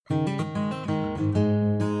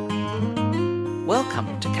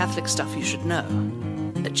Welcome to Catholic Stuff You Should Know,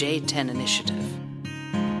 the J10 Initiative.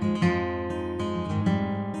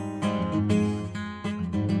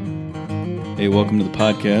 Hey, welcome to the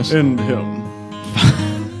podcast. And him.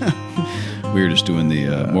 We were just doing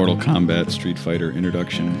the Mortal Kombat Street Fighter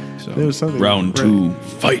introduction. So There's something round right. 2,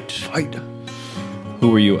 fight. Who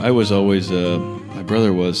were you? I was always, my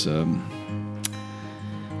brother was,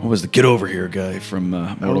 what was the Get Over Here guy from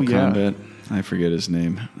Mortal Kombat? I forget his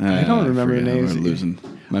name. I don't remember the names. I'm losing.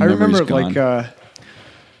 My I memory's remember, gone.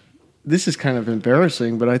 this is kind of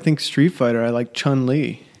embarrassing, but I think Street Fighter, I like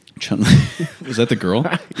Chun-Li. Chun-Li. Was that the girl?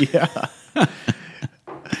 Yeah.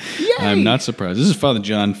 I'm not surprised. This is Father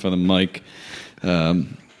John, Father Mike,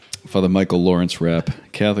 Father Michael Lawrence Rapp,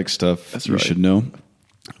 Catholic Stuff That's You right. Should Know.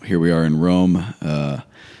 Here we are in Rome.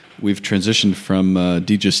 We've transitioned from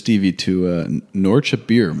Digestivi to Norcia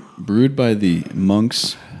beer, brewed by the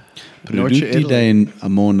monks. Norcia, Produtti Italy. dai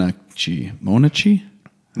Monaci. Monaci?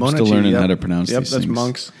 I'm still learning how to pronounce these things. Yep, that's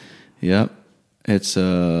monks. Yep. It's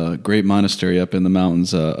a great monastery up in the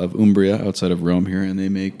mountains of Umbria, outside of Rome here, and they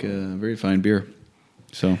make very fine beer.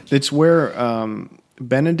 So It's where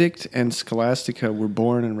Benedict and Scholastica were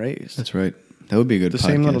born and raised. that's right. That would be a good The podcast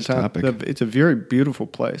same little town. topic. It's a very beautiful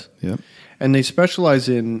place. Yep. And they specialize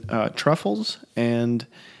in truffles and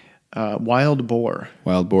wild boar.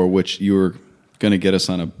 Wild boar, which you were going to get us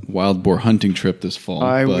on a wild boar hunting trip this fall. but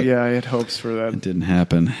I had hopes for that. it didn't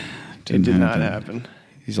happen. It did not happen.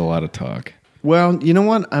 He's a lot of talk. Well, you know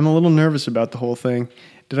what? I'm a little nervous about the whole thing.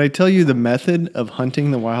 Did I tell you the method of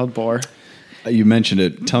hunting the wild boar? You mentioned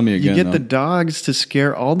it. Tell me again. You get though. the dogs to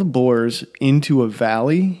scare all the boars into a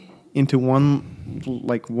valley, into one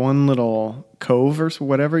little cove or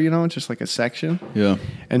whatever, just like a section, Yeah.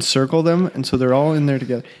 and circle them, and so they're all in there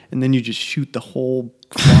together. And then you just shoot the whole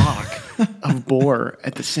flock of boar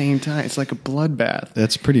at the same time. It's like a bloodbath,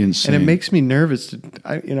 That's pretty insane. and it makes me nervous.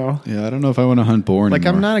 Yeah, I don't know if I want to hunt boar anymore. Like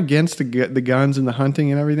I'm not against the guns and the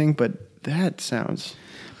hunting and everything, but that sounds.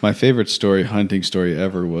 My favorite hunting story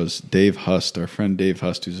ever was Dave Hust, our friend Dave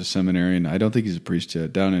Hust, who's a seminarian. I don't think he's a priest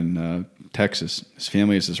yet, down in Texas. His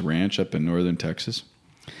family has this ranch up in northern Texas.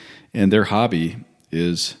 And their hobby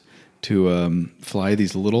is to fly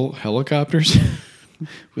these little helicopters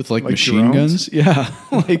with like machine drones? guns. Yeah.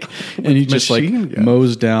 And he just machine guns?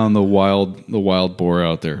 mows down the wild boar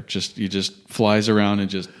out there. He just flies around and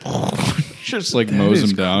just mows is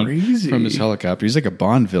him down crazy. from his helicopter. He's like a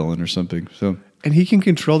Bond villain or something. So And he can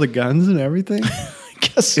control the guns and everything.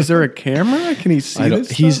 guess Is there a camera? Can he see this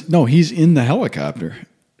stuff? He's in the helicopter.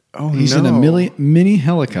 Oh, He's no. in a mini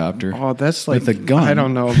helicopter. Oh, that's like with a gun. I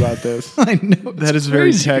don't know about this. I know That is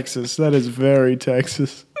very Texas. That is very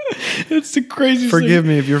Texas. It's the craziest. Forgive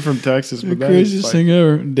me if you're from Texas, The but that is craziest like, thing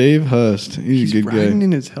ever. Dave Hust. He's a good riding guy.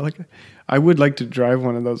 in his helicopter. I would like to drive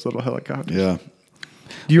one of those little helicopters. Yeah.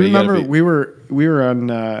 Do you But you gotta remember be- we were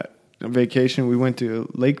on vacation? We went to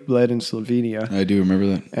Lake Bled in Slovenia. I do remember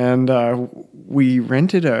that. And we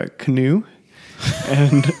rented a canoe,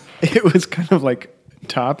 and it was kind of like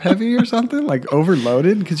top heavy or something, like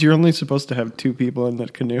overloaded, because you're only supposed to have 2 people in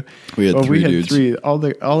that canoe. We had three dudes. 3, all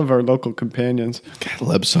of our local companions. God,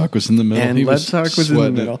 Lebsock was in the middle. And He Lebsock was in the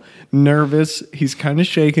sweating it. middle, nervous. He's kind of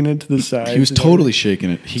shaking it to the side. He was totally shaking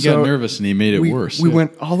it. He So got nervous and he made it worse. We Yeah.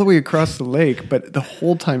 went all the way across the lake, but the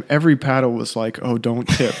whole time, every paddle was like, "Oh, don't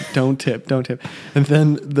tip, don't tip, don't tip." And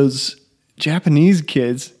then those Japanese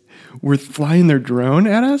kids were flying their drone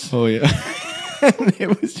at us, Oh yeah. and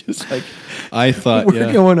it was just like, I thought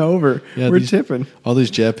 "We're going over, Yeah, we're these- tipping." all these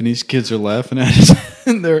Japanese kids are laughing at us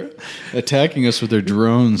and they're attacking us with their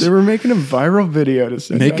drones. They were making a viral video to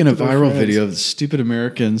send Making a out to their viral friends. video of the stupid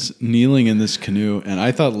Americans kneeling in this canoe, and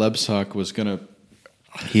I thought Lebsock was gonna.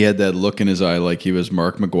 He had that look in his eye like he was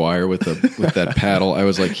Mark McGuire with that paddle. I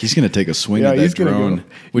was like, he's gonna take a swing at he's that gonna drone, go.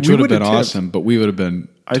 which We would have been would've tipped. awesome, but we would have been.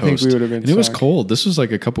 I think we toast. would have been And it was sacked. cold. This was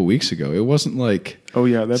like a couple weeks ago. It wasn't like Oh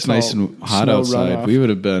yeah, that's it's nice all and hot snow outside. runoff. We would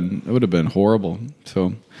have been. It would have been horrible.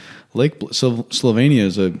 So, Slovenia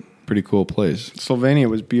is a pretty cool place. Slovenia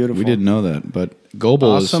was beautiful. We didn't know that, but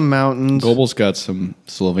Gobel Awesome mountains. Gobel's got some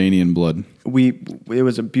Slovenian blood. It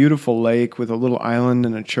was a beautiful lake with a little island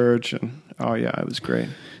and a church, and oh yeah, it was great.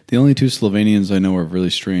 The only 2 Slovenians I know are really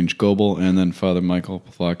strange: Gobel and then Father Michael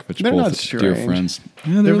Pavlakovic, They're both not dear strange. friends.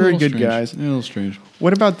 Yeah, They're a very little good strange. guys. They're a little strange.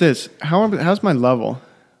 What about this? How's my level?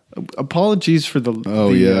 Apologies for the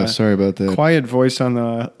Sorry about that. quiet voice on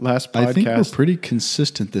the last podcast. I think we're pretty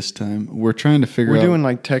consistent this time. We're trying to figure We're out. doing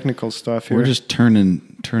like technical stuff here. We're just turning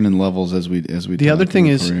levels as we. the talk other thing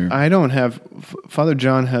and is, record here. I don't have. Father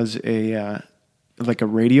John has a like a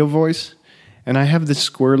radio voice, and I have this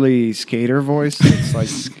squirrely skater voice. It's like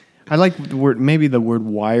I like the word, maybe the word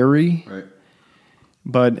wiry. Right.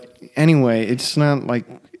 But anyway, it's not like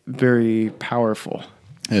very powerful.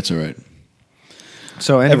 That's all right.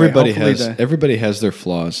 So anyway, everybody has their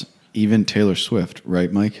flaws. Even Taylor Swift,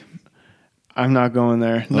 right, Mike? I'm not going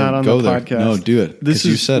there. Not on go the there. podcast. No, do it. This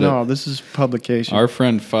you is said no. it. This is publication. Our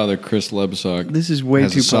friend Father Chris Lebsog. This is way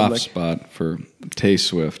has too a soft public. spot for Tay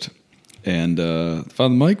Swift, and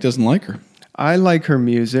Father Mike doesn't like her. I like her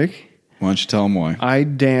music. Why don't you tell him why? I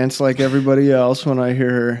dance like everybody else when I hear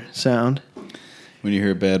her sound. When you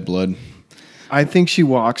hear Bad Blood, I think she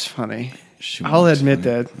walks funny. I'll admit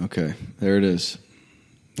that. Okay, there it is.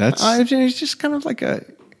 That's It's just kind of like I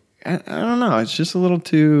don't know. It's just a little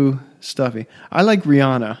too stuffy. I like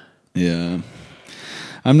Rihanna. yeah.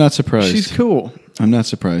 I'm not surprised. She's cool. I'm not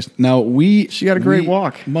surprised. Now She got a great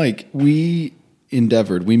walk. Mike. We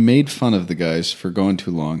made fun of the guys for going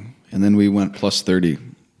too long, and then we went plus 30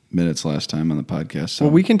 minutes last time on the podcast. So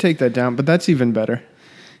Well, we can take that down, but that's even better.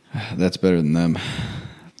 that's better than them.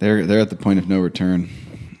 They're at the point of no return.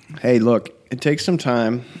 Hey, look, it takes some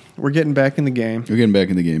time. We're getting back in the game. We're getting back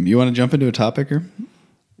in the game. You want to jump into a topic, or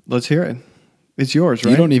Let's hear it. It's yours,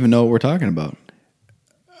 right? you don't even know what we're talking about?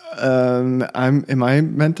 Am I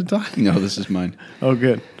meant to talk? No, this is mine. Oh,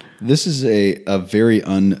 good. This is a very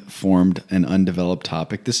unformed and undeveloped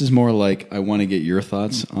topic. This is more like I want to get your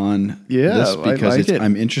thoughts on this I because like it.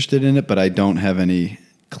 I'm interested in it, but I don't have any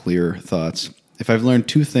clear thoughts. If I've learned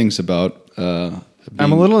two things about, I'm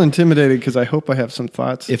a little intimidated because I hope I have some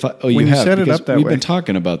thoughts. you when you have, set it because up that we've way. been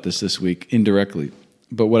talking about this week indirectly.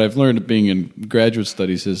 But what I've learned being in graduate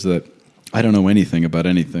studies is that I don't know anything about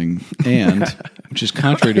anything, and which is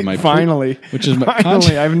contrary to my Finally,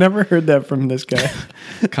 I've never heard that from this guy.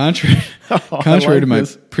 contrary like to my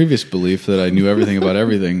this. previous belief that I knew everything about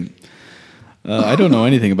everything. I don't know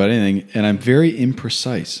anything about anything, and I'm very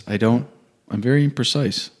imprecise. I'm very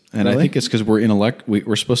imprecise, and I Really? think it's because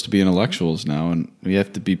we're supposed to be intellectuals now, and we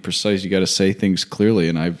have to be precise. You got to say things clearly,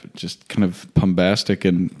 and I've just kind of bombastic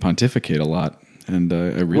and pontificate a lot, and I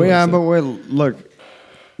realize Well, yeah, that. but wait, look,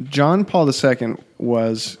 John Paul II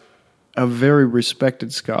was a very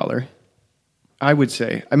respected scholar, I would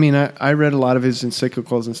say. I mean, I read a lot of his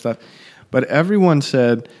encyclicals and stuff, but everyone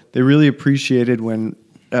said they really appreciated when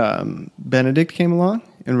Benedict came along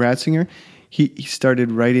and Ratzinger. He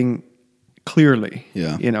started writing clearly,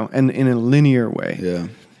 Yeah. and in a linear way. Yeah,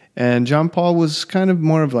 And John Paul was kind of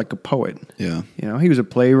more of like a poet. yeah, He was a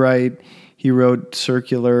playwright. He wrote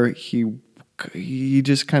circular. He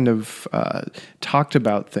just kind of talked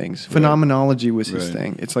about things. Phenomenology was his Right.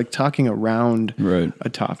 thing. It's like talking around Right. a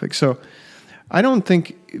topic. So I don't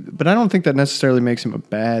think that necessarily makes him a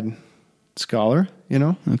bad scholar.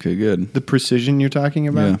 Okay, good. The precision you're talking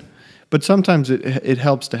about. Yeah. But sometimes it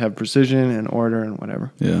helps to have precision and order and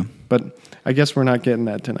whatever. Yeah. But I guess we're not getting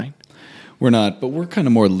that tonight. We're not, but we're kind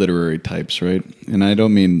of more literary types, right? And I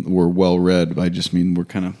don't mean we're well read. I just mean we're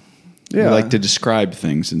kind of we Yeah. like to describe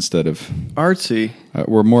things instead of Artsy.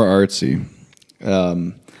 we're more artsy.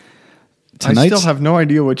 I still have no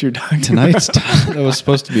idea what you're talking tonight's about. that was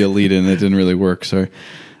supposed to be a lead in. It didn't really work. Sorry.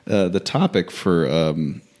 The topic for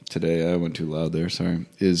today, I went too loud there. Sorry.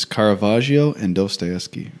 Is Caravaggio and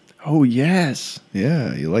Dostoevsky. Oh, yes.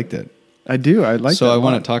 Yeah, you like that. I do. I like that. So I a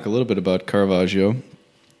want lot. to talk a little bit about Caravaggio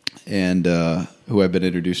and who I've been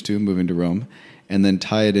introduced to moving to Rome, and then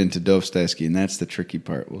tie it into Dostoevsky, and that's the tricky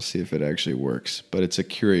part. We'll see if it actually works, but it's a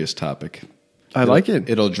curious topic. I like it.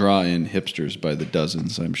 It'll draw in hipsters by the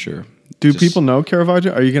dozens, I'm sure. Do people know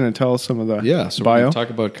Caravaggio? Are you going to tell us some of the Yeah, so we're bio? going to talk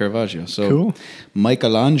about Caravaggio. So Cool.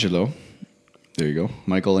 Michelangelo, there you go,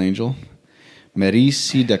 Michelangelo,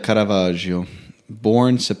 Medici da Caravaggio,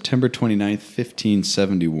 born September 29th,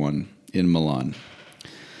 1571 in Milan.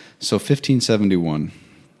 So 1571.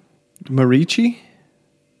 Marici?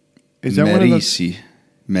 Is that one of those?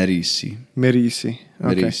 Medici. Medici.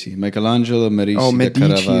 Okay. Medici. Michelangelo Medici Oh, da Medici.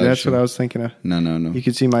 Caravaggio. That's what I was thinking of. No. You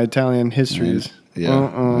can see my Italian history is.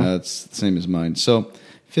 Yeah, that's the same as mine. So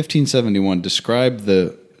 1571, describe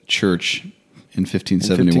the church in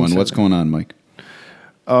 1571. What's going on, Mike?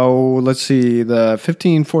 Oh, let's see. The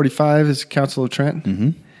 1545 is Council of Trent.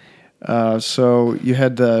 Mm-hmm. So you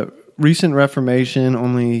had the recent Reformation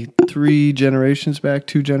only 2 generations back.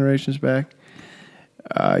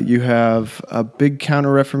 You have a big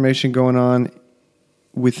counter-Reformation going on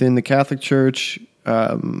within the Catholic Church,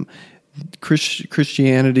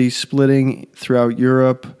 Christianity splitting throughout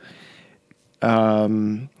Europe,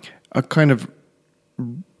 a kind of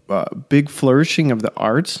big flourishing of the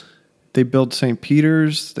arts. They built St.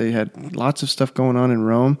 Peter's. They had lots of stuff going on in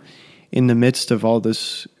Rome in the midst of all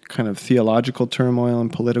this kind of theological turmoil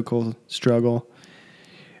and political struggle.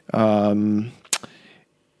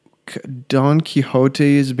 Don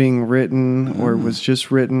Quixote is being written or was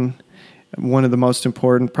just written. One of the most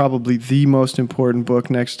important, probably the most important book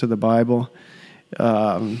next to the Bible.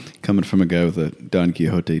 Coming from a guy with a Don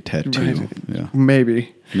Quixote tattoo. Right. Yeah.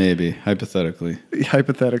 Maybe, hypothetically.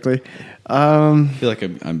 I feel like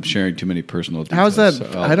I'm sharing too many personal details. How's that?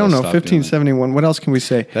 So I don't know. I'll stop doing that. 1571. What else can we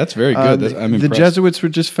say? That's very good. I'm the impressed. Jesuits were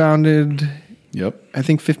just founded. Yep. I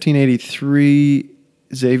think 1583.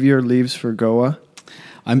 Xavier leaves for Goa.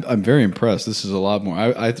 I'm very impressed. This is a lot more.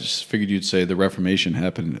 I just figured you'd say the Reformation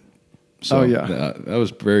happened. So that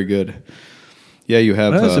was very good. Yeah, you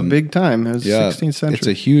have. That was a big time. It was 16th century. It's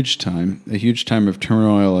a huge time of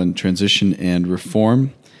turmoil and transition and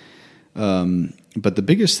reform. But the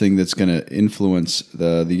biggest thing that's going to influence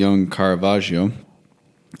the young Caravaggio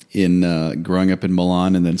in growing up in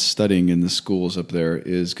Milan and then studying in the schools up there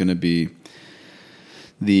is going to be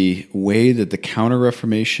the way that the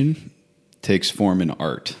Counter-Reformation takes form in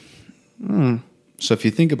art. So if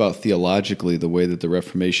you think about theologically the way that the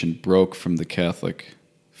Reformation broke from the Catholic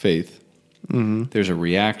faith, there's a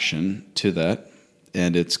reaction to that,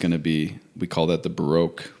 and it's going to be, we call that the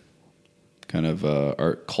Baroque kind of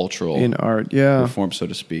art, cultural in art, yeah, reform, so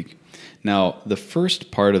to speak. Now, the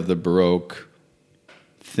first part of the Baroque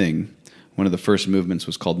thing, one of the first movements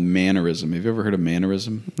was called Mannerism. Have you ever heard of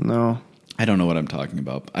Mannerism? No. I don't know what I'm talking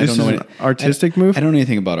about. I don't know an artistic move? I don't know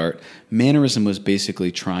anything about art. Mannerism was basically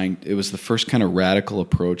it was the first kind of radical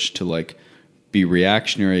approach to like be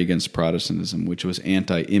reactionary against Protestantism, which was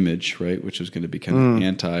anti-image, right? Which was going to be kind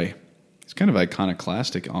of it's kind of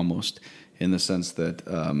iconoclastic almost in the sense that,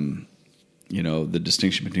 the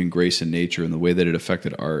distinction between grace and nature and the way that it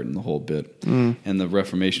affected art and the whole bit. And the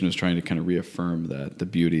Reformation was trying to kind of reaffirm that, the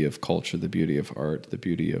beauty of culture, the beauty of art, the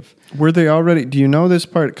beauty of... Were they already... Do you know this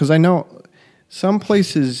part? Because I know some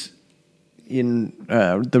places in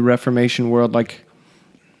the Reformation world, like...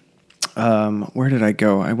 where did I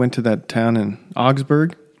go? I went to that town in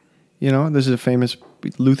Augsburg. This is a famous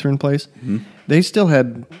Lutheran place. They still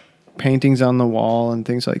had paintings on the wall and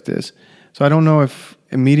things like this. So I don't know if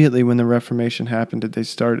immediately when the Reformation happened, did they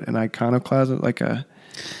start an iconoclasm, like a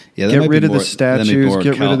get rid of the statues,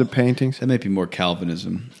 get rid of the paintings? That might be more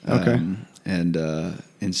Calvinism. Okay. And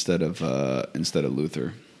instead of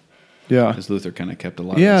Luther. Yeah. Because Luther kind of kept a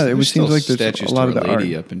lot of it seems like there's statues a lot of to the Our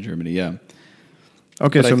Lady art. up in Germany, yeah.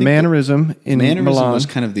 Okay, But so Mannerism in Milan was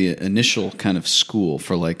kind of the initial kind of school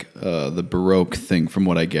for like the Baroque thing, from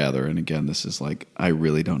what I gather. And again, this is like, I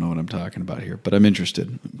really don't know what I'm talking about here, but I'm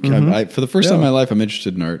interested. For the first time in my life, I'm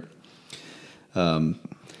interested in art. But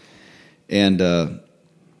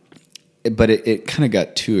it kind of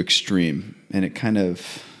got too extreme, and it kind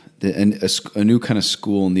of a new kind of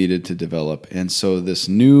school needed to develop, and so this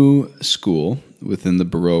new school within the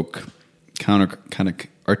Baroque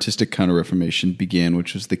artistic counter-reformation began,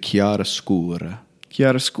 which was the chiaroscuro.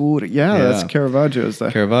 Chiaroscuro, yeah, that's Caravaggio's.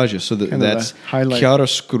 Caravaggio. So that's highlight.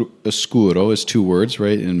 Chiaroscuro is two words,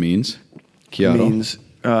 right? And means chiaro. Means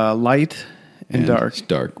light and dark. It's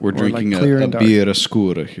dark. We're Or drinking like clear a and dark. birra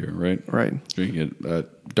scura here, right? Right. Drinking a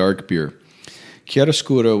dark beer.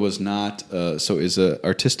 Chiaroscuro was not, is an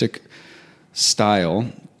artistic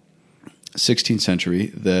style, 16th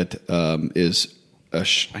century, that is... I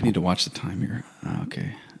need to watch the time here.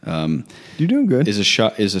 Okay, you're doing good. Is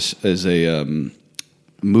a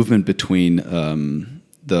movement between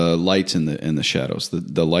the lights and the shadows,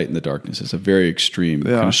 the light and the darkness. It's a very extreme,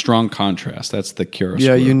 kind of strong contrast. That's the chiaroscuro.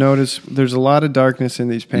 Yeah, you notice there's a lot of darkness in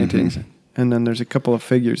these paintings, and then there's a couple of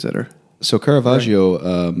figures that are. So Caravaggio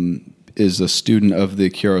is a student of the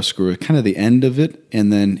chiaroscuro, kind of the end of it,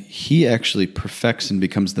 and then he actually perfects and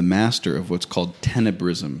becomes the master of what's called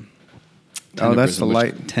tenebrism. Oh, that's the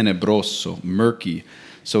light. Tenebroso, murky.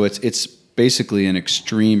 So it's basically an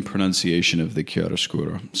extreme pronunciation of the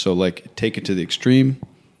chiaroscuro. So like, take it to the extreme,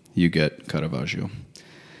 you get Caravaggio,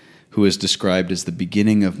 who is described as the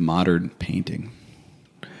beginning of modern painting.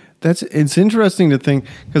 It's interesting to think,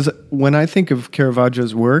 because when I think of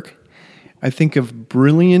Caravaggio's work, I think of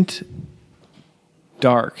brilliant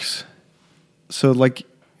darks. So like,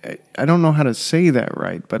 I don't know how to say that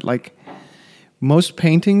right, but like, most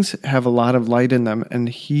paintings have a lot of light in them, and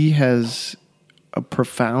he has a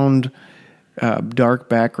profound dark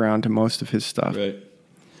background to most of his stuff. Right.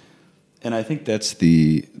 And I think that's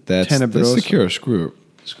the chiaroscuro.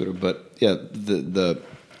 But yeah, the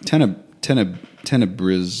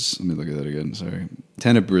tenebris. Let me look at that again. Sorry,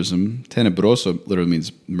 tenebrism. Tenebroso literally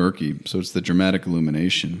means murky, so it's the dramatic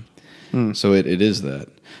illumination. So it is that,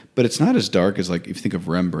 but it's not as dark as like if you think of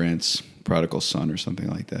Rembrandt's Prodigal Son or something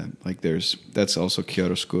like that. Like that's also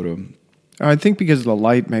chiaroscuro. I think because the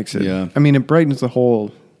light makes it. Yeah. I mean, it brightens the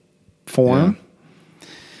whole form. Yeah.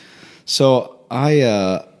 So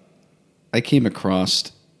I came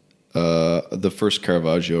across the first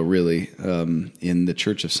Caravaggio really in the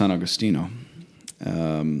Church of San Agostino,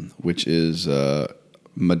 which is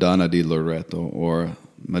Madonna di Loreto or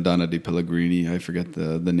Madonna di Pellegrini. I forget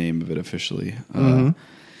the name of it officially.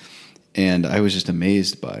 And I was just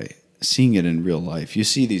amazed by seeing it in real life. You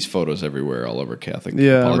see these photos everywhere, all over Catholic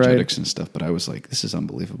apologetics and stuff, but I was like, this is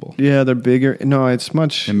unbelievable. Yeah, they're bigger. No, it's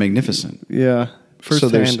much... And magnificent. Yeah.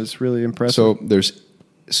 First hand is really impressive.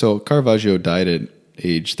 So Caravaggio died at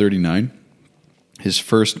age 39. His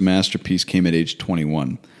first masterpiece came at age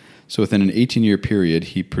 21. So within an 18-year period,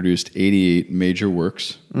 he produced 88 major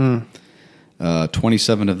works.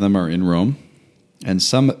 27 of them are in Rome, and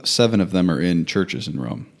 7 of them are in churches in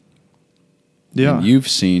Rome. Yeah. And you've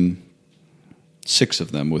seen 6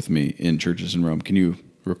 of them with me in churches in Rome. Can you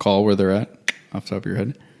recall where they're at off the top of your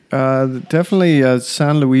head? Definitely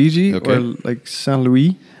San Luigi or like Saint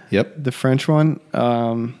Louis. Yep. The French one.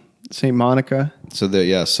 St. Monica.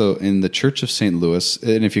 So so in the Church of St. Louis,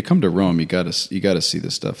 and if you come to Rome, you gotta see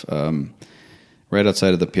this stuff. Right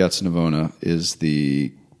outside of the Piazza Navona is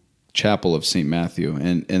the Chapel of St. Matthew,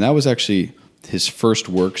 and that was actually his first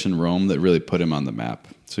works in Rome that really put him on the map.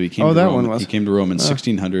 So he came to Rome. He came to Rome in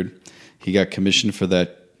 1600. He got commissioned for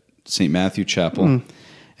that St. Matthew Chapel.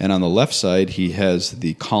 And on the left side, he has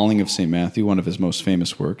the Calling of St. Matthew, one of his most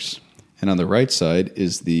famous works. And on the right side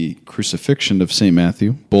is the Crucifixion of St.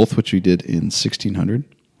 Matthew, both which we did in 1600.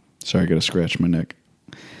 Sorry, I got to scratch my neck.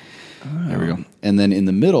 There we go. And then in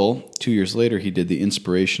the middle, 2 years later, he did the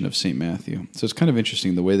Inspiration of St. Matthew. So it's kind of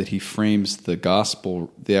interesting the way that he frames the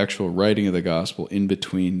gospel, the actual writing of the gospel, in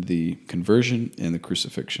between the conversion and the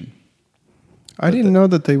crucifixion. I didn't know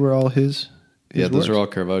that they were all his Yeah, those works. are all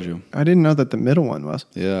Caravaggio. I didn't know that the middle one was.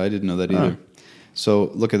 Yeah, I didn't know that either. So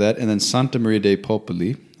look at that. And then Santa Maria dei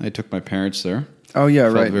Popoli. I took my parents there. Oh, yeah,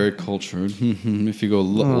 Felt right. very cultured. If you go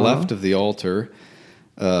left of the altar,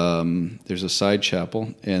 there's a side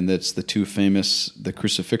chapel, and that's the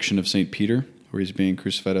Crucifixion of St. Peter, where he's being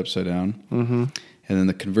crucified upside down. And then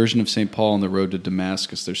the Conversion of St. Paul on the road to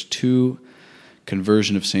Damascus. There's 2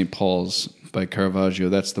 Conversion of St. Paul's by Caravaggio.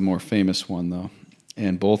 That's the more famous one, though.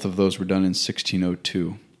 And both of those were done in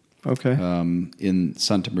 1602. Okay. In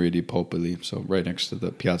Santa Maria dei Popoli, so right next to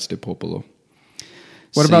the Piazza del Popolo.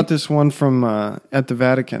 What about this one from at the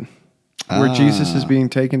Vatican, where Jesus is being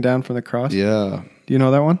taken down from the cross? Yeah. Do you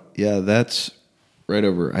know that one? Yeah, that's right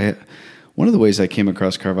over. One of the ways I came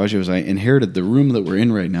across Caravaggio is I inherited the room that we're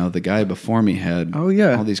in right now. The guy before me had all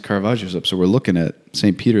these Caravaggios up, so we're looking at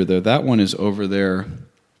St. Peter there. That one is over there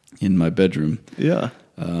in my bedroom. Yeah.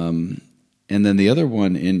 And then the other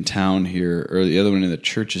one in town here, or the other one in the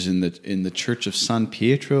church, is in the Church of San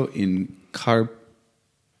Pietro in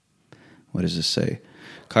what does this say?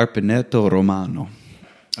 Carpineto Romano.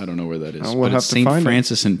 I don't know where that is. But it's St.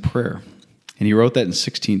 Francis in Prayer. And he wrote that in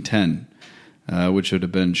 1610, which would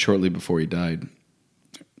have been shortly before he died.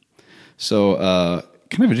 So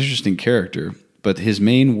kind of an interesting character. But his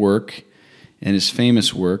main work and his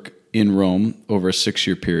famous work in Rome over a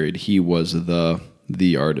 6-year period, he was the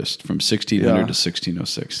artist from 1600 to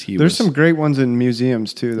 1606. There's some great ones in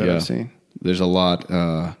museums, too, that I've seen. There's a lot.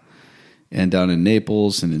 And down in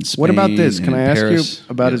Naples and in Spain. What about this? Can I ask Paris. you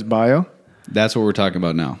about his bio? That's what we're talking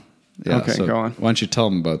about now. Yeah, okay, go on. Why don't you tell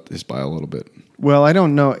him about his bio a little bit? Well, I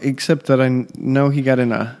don't know, except that I know he got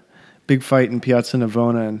in a big fight in Piazza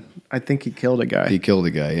Navona, and I think he killed a guy. He killed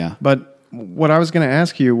a guy, yeah. But what I was going to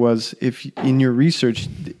ask you was, if in your research,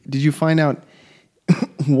 did you find out,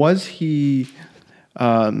 was he...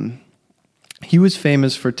 he was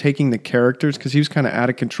famous for taking the characters, because he was kind of out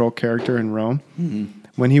of control character in Rome.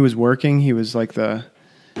 When he was working, he was like the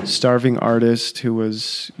starving artist who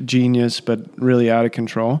was genius but really out of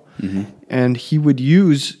control. And he would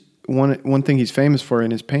use one thing he's famous for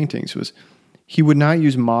in his paintings was he would not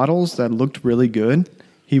use models that looked really good.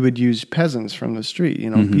 He would use peasants from the street,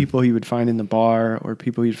 people he would find in the bar or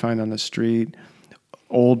people he'd find on the street,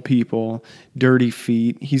 old people, dirty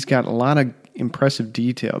feet. He's got a lot of impressive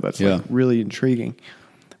detail that's like really intriguing.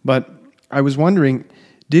 But I was wondering,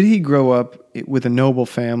 did he grow up with a noble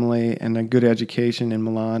family and a good education in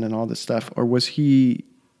Milan and all this stuff, or was he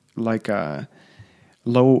like a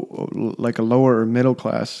lower or middle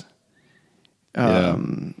class?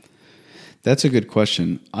 That's a good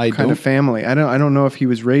question. Kind of family. I don't know if he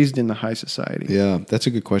was raised in the high society. Yeah, that's a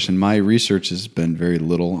good question. My research has been very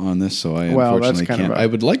little on this, so I unfortunately can't. I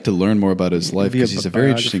would like to learn more about his life because he's a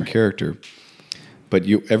very interesting character. But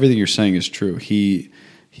everything you're saying is true. He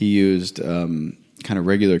used kind of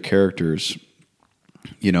regular characters.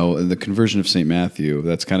 In the Conversion of St. Matthew,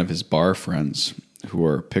 that's kind of his bar friends who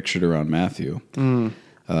are pictured around Matthew.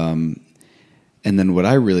 And then what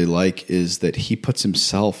I really like is that he puts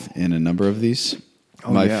himself in a number of these.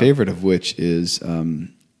 My favorite of which is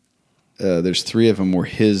there's 3 of them where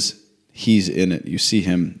he's in it. You see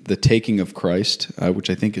him, The Taking of Christ, which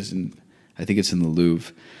I think it's in the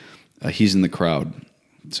Louvre. He's in the crowd.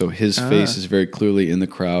 So his face is very clearly in the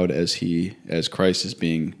crowd as Christ is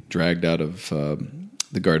being dragged out of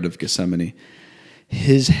the Garden of Gethsemane.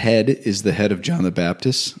 His head is the head of John the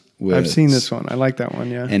Baptist. I've seen this one. I like that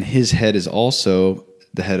one, yeah. And his head is also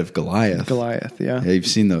the head of Goliath. Goliath, yeah. Yeah, you've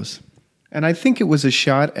seen those. And I think it was a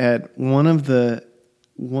shot at one of the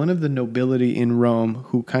nobility in Rome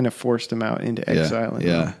who kind of forced him out into exile.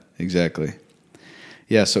 Yeah, exactly.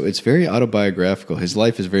 Yeah, so it's very autobiographical. His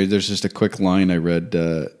life is there's just a quick line I read.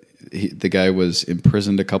 The guy was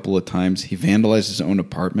imprisoned a couple of times. He vandalized his own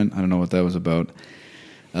apartment. I don't know what that was about.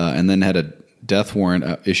 And then had a death warrant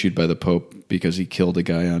issued by the Pope because he killed a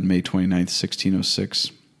guy on May 29th,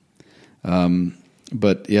 1606.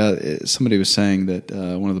 But yeah, somebody was saying that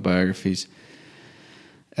one of the biographies,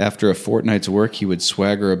 after a fortnight's work, he would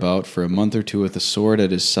swagger about for a month or two with a sword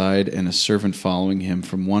at his side and a servant following him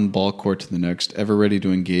from one ball court to the next, ever ready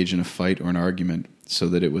to engage in a fight or an argument, so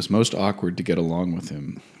that it was most awkward to get along with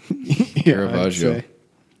him. Caravaggio.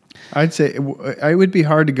 I'd say it would be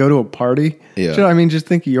hard to go to a party. Yeah. So, I mean, just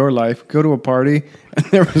think of your life. Go to a party, and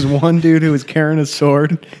there was one dude who was carrying a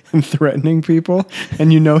sword and threatening people,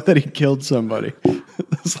 and you know that he killed somebody.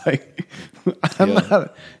 It's like,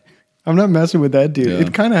 I'm not messing with that dude. Yeah.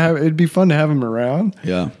 It'd be fun to have him around.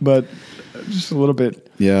 Yeah. But just a little bit.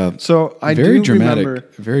 Yeah. So I very do dramatic, remember.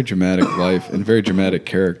 very dramatic life and very dramatic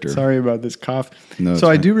character. Sorry about this cough. No, so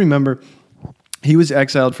I fine. do remember he was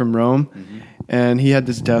exiled from Rome, and he had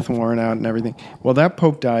this death warrant out and everything. Well, that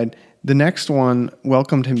Pope died. The next one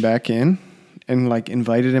welcomed him back in and like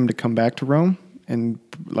invited him to come back to Rome and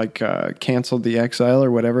like canceled the exile or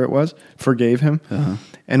whatever it was, forgave him,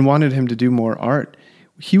 and wanted him to do more art.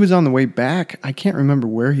 He was on the way back. I can't remember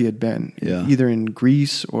where he had been, either in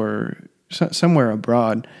Greece or somewhere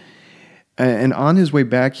abroad. And on his way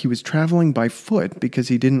back, he was traveling by foot because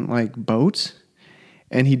he didn't like boats,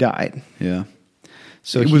 and he died. Yeah.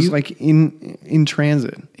 So it was like in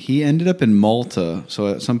transit. He ended up in Malta. So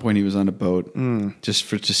at some point he was on a boat just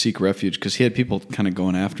to seek refuge because he had people kind of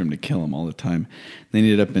going after him to kill him all the time. Then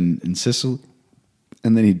he ended up in Sicily,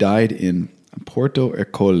 and then he died in Porto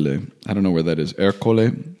Ercole. I don't know where that is.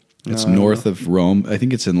 Ercole. It's north of Rome. I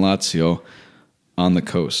think it's in Lazio on the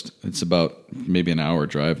coast. It's about maybe an hour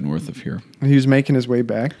drive north of here. He was making his way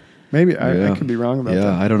back. Maybe I could be wrong about that.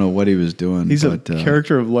 Yeah, I don't know what he was doing. He's a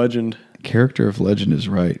character of legend. Character of legend is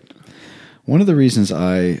right. One of the reasons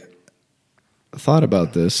I thought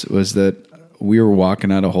about this was that we were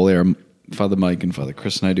walking out of Holy Hour. Father Mike and Father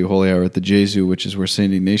Chris and I do Holy Hour at the Jesu, which is where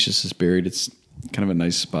St. Ignatius is buried. It's kind of a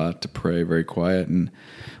nice spot to pray, very quiet. And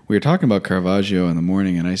we were talking about Caravaggio in the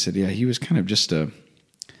morning, and I said, yeah, he was kind of just a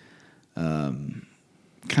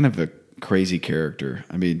crazy character.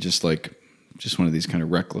 I mean, just one of these kind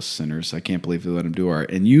of reckless sinners. I can't believe they let him do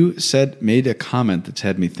art. And you made a comment that's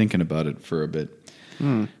had me thinking about it for a bit,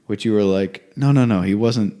 which you were like, no, he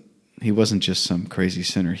wasn't just some crazy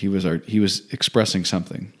sinner. He was expressing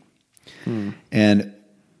something. And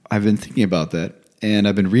I've been thinking about that, and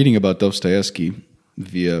I've been reading about Dostoevsky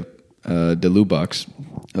via de Lubac's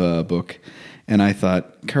book, and I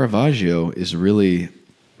thought Caravaggio is really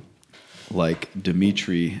like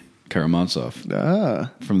Dmitri Karamazov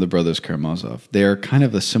from the Brothers Karamazov. They are kind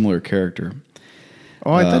of a similar character.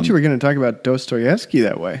 Oh, I thought you were going to talk about Dostoevsky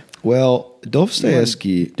that way. Well,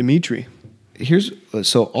 Dostoevsky... Dmitri.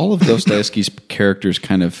 So all of Dostoevsky's characters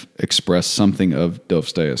kind of express something of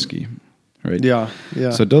Dostoevsky, right? Yeah.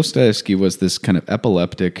 So Dostoevsky was this kind of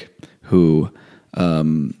epileptic who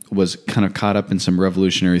was kind of caught up in some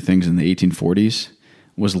revolutionary things in the 1840s,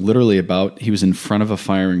 was literally he was in front of a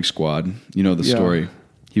firing squad. You know the story.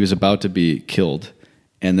 He was about to be killed,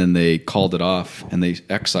 and then they called it off, and they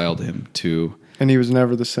exiled him to... And he was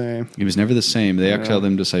never the same. He was never the same. They exiled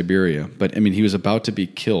him to Siberia. But, I mean, he was about to be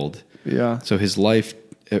killed. Yeah. So his life,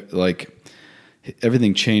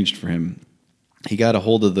 everything changed for him. He got a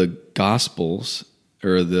hold of the Gospels,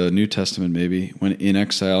 or the New Testament maybe, when in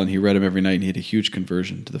exile, and he read them every night, and he had a huge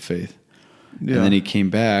conversion to the faith. Yeah. And then he came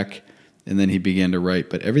back, and then he began to write.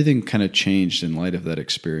 But everything kind of changed in light of that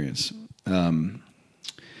experience.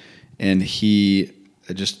 And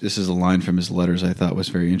this is a line from his letters I thought was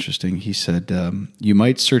very interesting. He said, you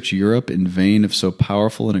might search Europe in vain of so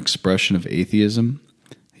powerful an expression of atheism.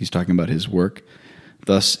 He's talking about his work.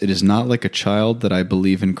 Thus, it is not like a child that I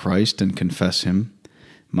believe in Christ and confess him.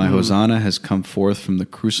 My Hosanna has come forth from the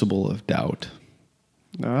crucible of doubt.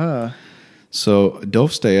 So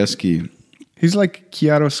Dostoevsky, He's like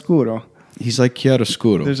chiaroscuro. he's like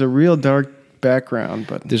chiaroscuro. There's a real dark background,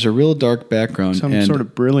 but There's a real dark background some and, sort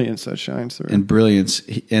of brilliance that shines through. and brilliance.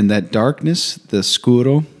 And that darkness, the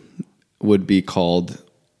scuro, would be called,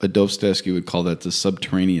 Dostoevsky would call that the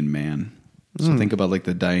subterranean man. So think about like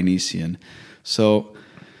the Dionysian. So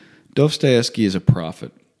Dostoevsky is a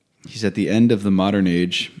prophet. He's at the end of the modern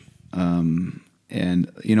age. And,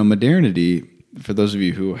 you know, modernity, for those of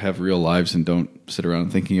you who have real lives and don't sit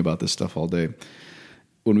around thinking about this stuff all day,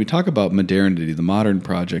 when we talk about modernity, the modern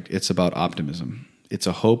project, it's about optimism. It's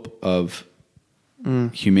a hope of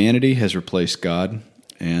humanity has replaced God,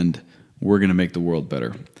 and we're going to make the world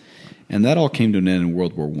better. And that all came to an end in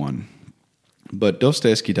World War I. But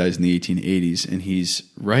Dostoevsky dies in the 1880s, and he's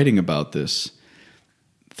writing about this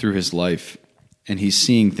through his life, and he's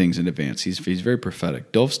seeing things in advance. He's very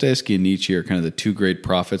prophetic. Dostoevsky and Nietzsche are kind of the two great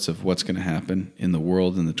prophets of what's going to happen in the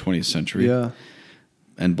world in the 20th century. Yeah.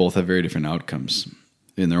 And both have very different outcomes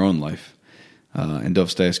in their own life. And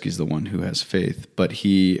Dostoevsky is the one who has faith. But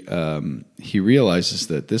he realizes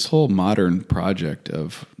that this whole modern project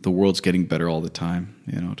of the world's getting better all the time,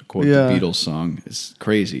 you know, to quote the Beatles song, is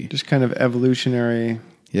crazy. Just kind of evolutionary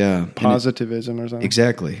positivism or something.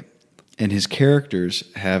 Exactly. And his characters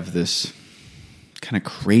have this kind of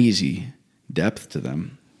crazy depth to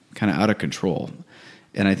them, kind of out of control.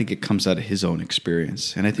 And I think it comes out of his own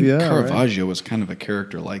experience. And I think Caravaggio was kind of a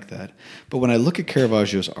character like that. But when I look at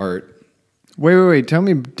Caravaggio's art... Wait. Tell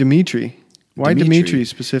me Dimitri. Why Dimitri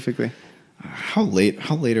specifically? How late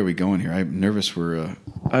are we going here? I'm nervous we're...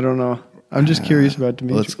 I don't know. I'm just curious about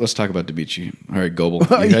Dimitri. Let's talk about Dimitri. All right, Goebel,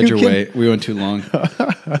 you had your way. We went too long.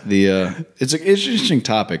 It's an interesting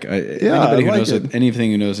topic. Anybody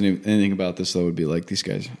who knows anything about this, though, would be like these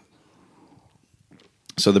guys.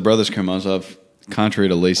 So the Brothers Karamazov, contrary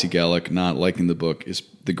to Lacey Gallick not liking the book, is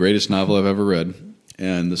the greatest novel I've ever read.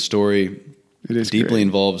 And the story deeply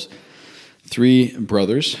involves three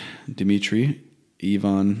brothers, Dmitri,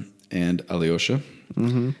 Ivan, and Alyosha.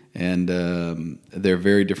 Mm-hmm. And they're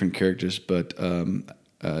very different characters, but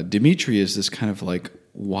Dmitri is this kind of like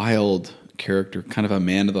wild character, kind of a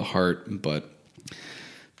man of the heart, but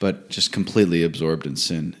just completely absorbed in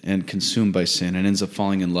sin and consumed by sin, and ends up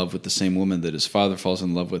falling in love with the same woman that his father falls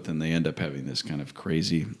in love with, and they end up having this kind of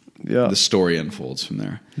crazy... Yeah. The story unfolds from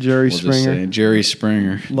there. Jerry Springer. Jerry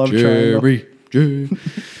Springer. Love triangle.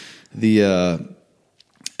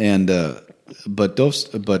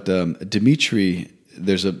 Dmitri,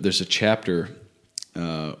 there's a chapter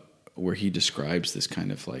where he describes this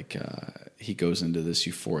kind of like he goes into this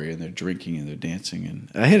euphoria, and they're drinking and they're dancing.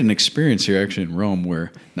 And I had an experience here actually in Rome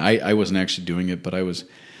where I wasn't actually doing it, but I was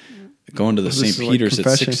going to the St. Peter's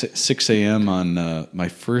at 6 a.m. on my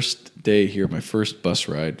first day here, my first bus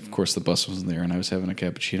ride. Of course, the bus wasn't there, and I was having a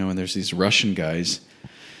cappuccino, and there's these Russian guys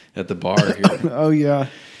at the bar here. Oh, yeah.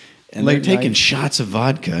 And they're taking shots of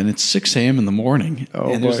vodka, and it's 6 a.m. in the morning.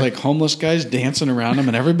 Oh, and there's like homeless guys dancing around them,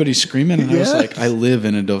 and everybody's screaming. And I was like, I live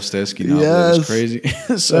in a Dostoevsky novel. It was crazy.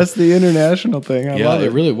 So, that's the international thing. I love it.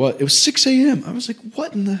 It really was. It was 6 a.m. I was like,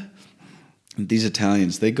 what in the... And these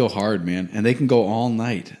Italians, they go hard, man. And they can go all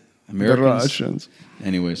night. Americans. The Russians.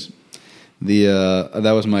 Anyways,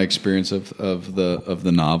 that was my experience of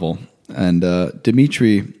the novel. And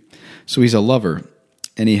Dmitri, so he's a lover.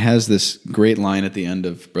 And he has this great line at the end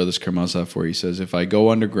of Brothers Karamazov where he says, if I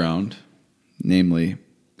go underground, namely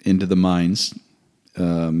into the mines,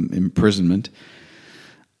 imprisonment,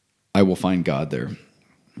 I will find God there.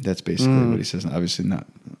 That's basically what he says. Obviously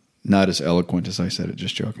not as eloquent as I said it,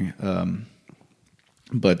 just joking.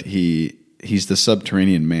 But he's the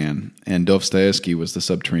subterranean man, and Dostoevsky was the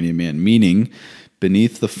subterranean man, meaning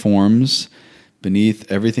beneath the forms,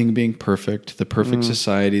 beneath everything being perfect, the perfect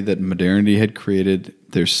society that modernity had created,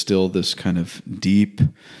 there's still this kind of deep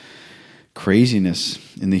craziness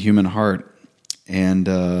in the human heart. And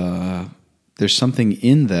there's something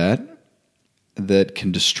in that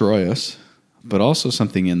can destroy us, but also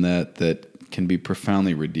something in that can be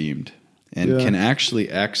profoundly redeemed and can actually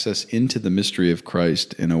access into the mystery of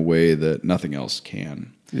Christ in a way that nothing else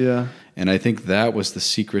can. Yeah. And I think that was the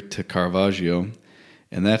secret to Caravaggio,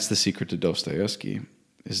 and that's the secret to Dostoevsky,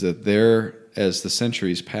 is that as the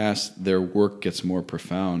centuries pass, their work gets more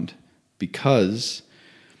profound because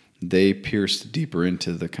they pierced deeper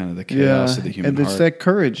into the kind of the chaos of the human heart. And it's that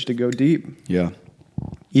courage to go deep. Yeah.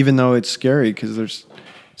 Even though it's scary because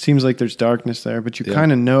seems like there's darkness there, but you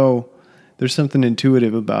kind of know there's something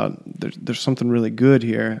intuitive about there's something really good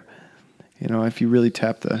here. You know, if you really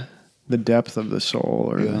tap the depth of the soul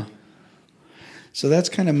or So that's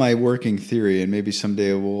kind of my working theory, and maybe someday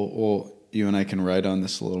you and I can write on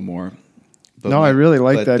this a little more. No, I really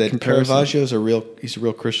like that comparison. Caravaggio's he's a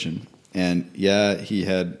real Christian. And yeah, he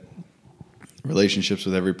had relationships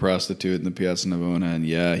with every prostitute in the Piazza Navona, and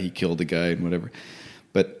yeah, he killed a guy and whatever.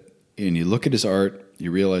 But when you look at his art,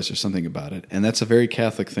 you realize there's something about it. And that's a very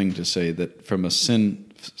Catholic thing to say, that from a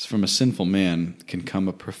sinful man can come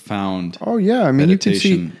a profound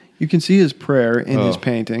meditation. you can see his prayer in his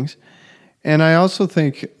paintings. And I also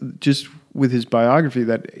think, just with his biography,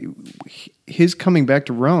 that his coming back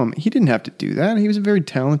to Rome, he didn't have to do that. He was a very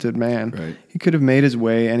talented man. Right. He could have made his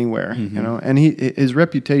way anywhere, and his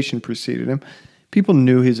reputation preceded him. People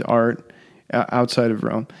knew his art outside of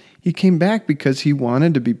Rome. He came back because he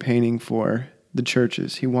wanted to be painting for the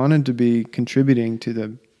churches. He wanted to be contributing to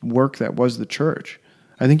the work that was the church.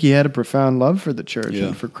 I think he had a profound love for the church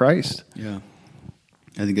and for Christ. Yeah,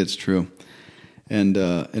 I think that's true. And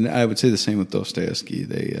I would say the same with Dostoevsky.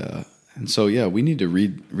 And so we need to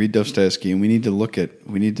read Dostoevsky, and we need to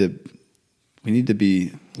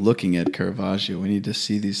be looking at Caravaggio. We need to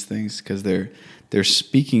see these things because they're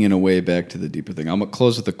speaking in a way back to the deeper thing. I'm gonna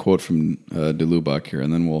close with a quote from de Lubac here,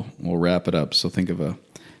 and then we'll wrap it up. So think of a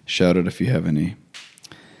shout out if you have any.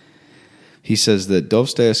 He says that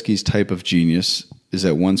Dostoevsky's type of genius is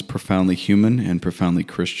at once profoundly human and profoundly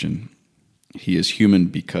Christian. He is human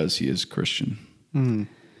because he is Christian. Mm.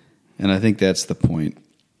 And I think that's the point,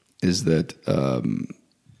 is that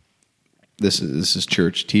this is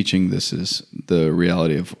church teaching. This is the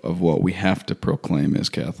reality of what we have to proclaim as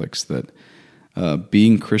Catholics, that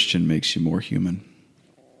being Christian makes you more human.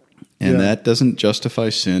 And that doesn't justify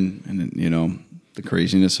sin and, the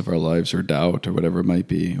craziness of our lives or doubt or whatever it might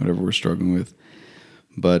be, whatever we're struggling with.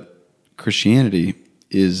 But Christianity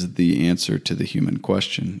is the answer to the human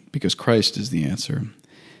question, because Christ is the answer.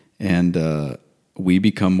 And we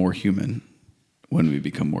become more human when we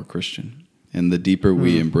become more Christian. And the deeper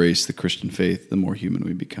we embrace the Christian faith, the more human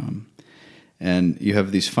we become. And you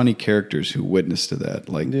have these funny characters who witness to that,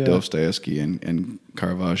 like Dostoevsky and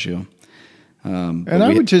Caravaggio. And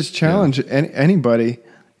I would just challenge anybody,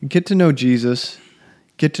 get to know Jesus.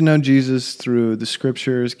 Get to know Jesus through the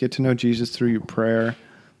scriptures. Get to know Jesus through your prayer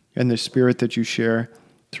and the spirit that you share,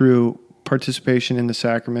 through participation in the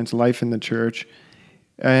sacraments, life in the church.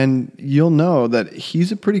 And you'll know that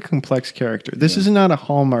he's a pretty complex character. This is not a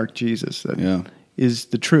Hallmark Jesus that is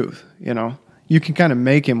the truth, You can kind of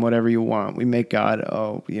make him whatever you want. We make God,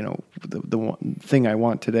 the one thing I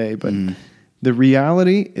want today. But the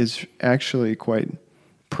reality is actually quite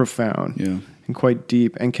profound and quite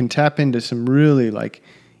deep, and can tap into some really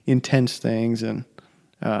intense things and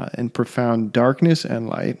profound darkness and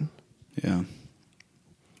light. Yeah.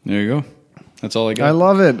 There you go. That's all I got. I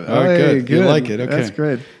love it. All right, good. You like it. Okay. That's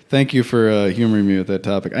great. Thank you for humoring me with that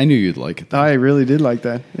topic. I knew you'd like it. I really did like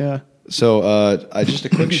that. Yeah. So just a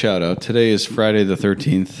quick shout out. Today is Friday the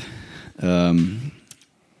 13th. Doesn't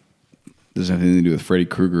have anything to do with Freddy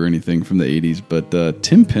Krueger or anything from the 80s, but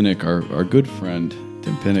Tim Pinnock, our good friend,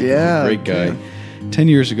 Tim Pinnock, is a great guy. 10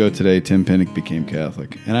 years ago today, Tim Pinnock became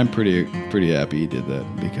Catholic, and I'm pretty happy he did that,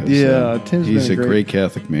 because he's a great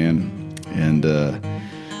Catholic man, and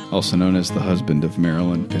also known as the husband of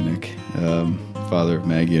Marilyn Pinnock, father of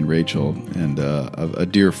Maggie and Rachel, and a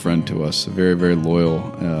dear friend to us, a very, very loyal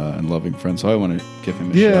and loving friend. So I want to give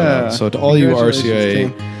him a shout out. So to all you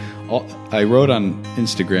RCIA, I wrote on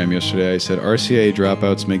Instagram yesterday, I said, RCIA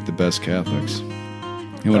dropouts make the best Catholics.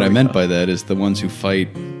 And what I meant by that is the ones who fight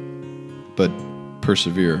but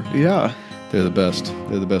persevere. Yeah. They're the best.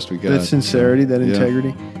 They're the best we got. That sincerity, that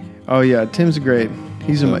integrity. Oh, yeah. Tim's great.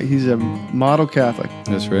 He's a model Catholic.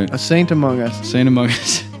 That's right. A saint among us. Saint among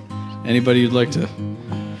us. Anybody you'd like to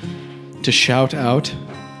shout out?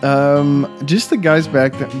 Just the guys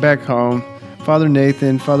back home. Father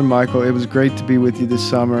Nathan, Father Michael, it was great to be with you this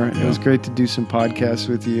summer. Yeah. It was great to do some podcasts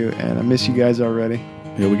with you, and I miss you guys already.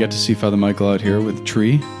 Yeah, we got to see Father Michael out here with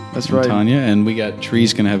Tree. That's right. Tanya, and we got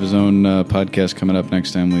Tree's going to have his own podcast coming up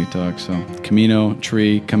next time we talk. So Camino,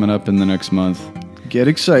 Tree coming up in the next month. Get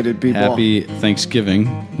excited, people. Happy Thanksgiving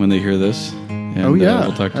when they hear this. And,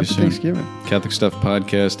 we'll talk to you soon. Thanksgiving.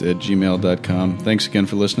 CatholicStuffPodcast@gmail.com. Thanks again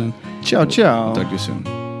for listening. Ciao, ciao. We'll talk to you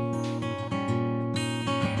soon.